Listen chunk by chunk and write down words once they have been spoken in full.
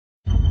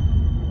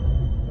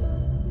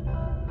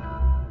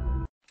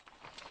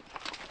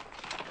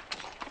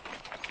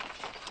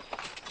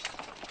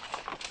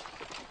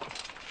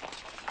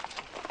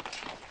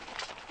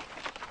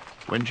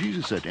When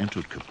Jesus had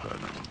entered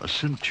Capernaum, a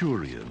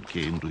centurion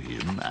came to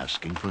him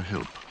asking for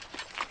help.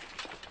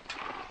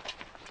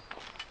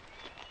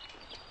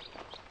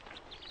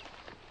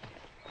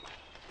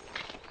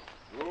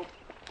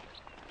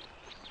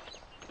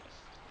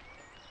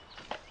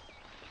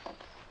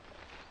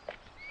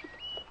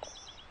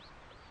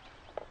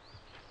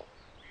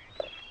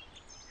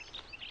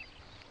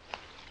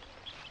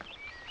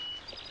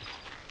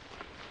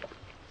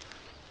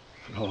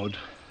 Lord,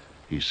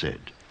 He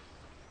said,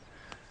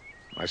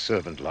 my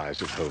servant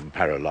lies at home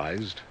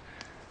paralyzed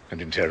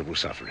and in terrible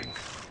suffering.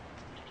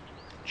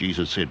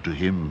 Jesus said to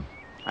him,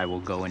 I will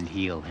go and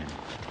heal him.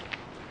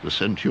 The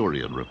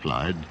centurion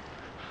replied,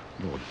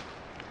 Lord,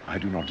 I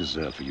do not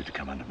deserve for you to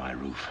come under my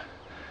roof.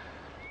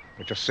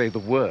 But just say the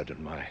word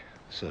and my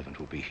servant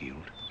will be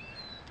healed.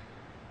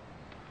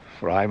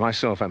 For I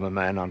myself am a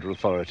man under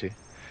authority,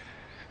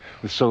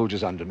 with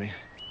soldiers under me.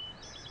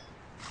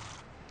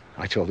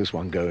 I tell this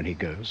one go and he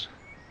goes,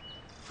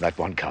 that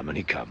one come and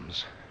he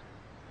comes.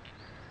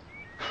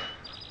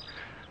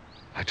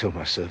 I tell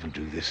my servant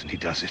do this and he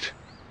does it.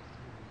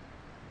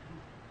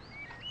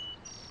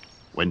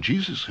 When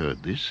Jesus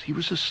heard this, he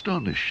was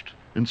astonished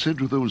and said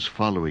to those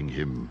following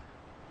him,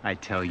 I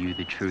tell you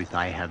the truth,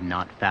 I have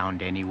not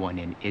found anyone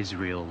in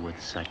Israel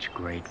with such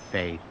great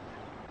faith.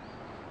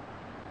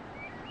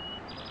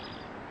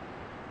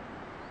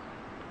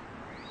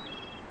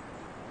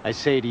 I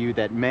say to you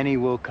that many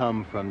will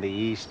come from the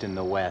east and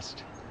the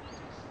west,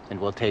 and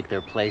will take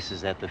their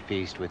places at the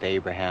feast with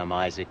Abraham,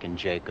 Isaac, and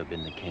Jacob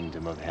in the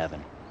kingdom of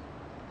heaven.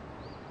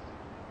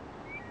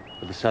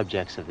 For the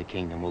subjects of the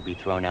kingdom will be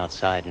thrown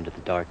outside into the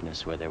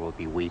darkness, where there will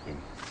be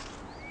weeping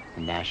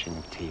and gnashing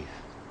of teeth.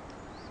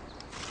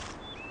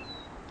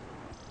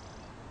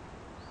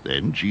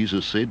 Then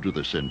Jesus said to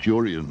the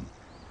centurion,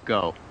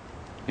 Go.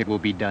 It will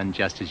be done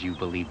just as you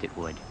believed it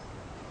would.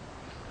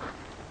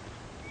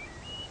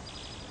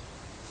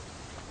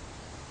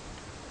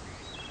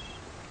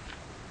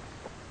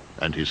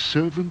 And his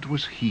servant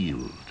was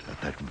healed at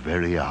that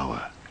very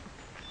hour.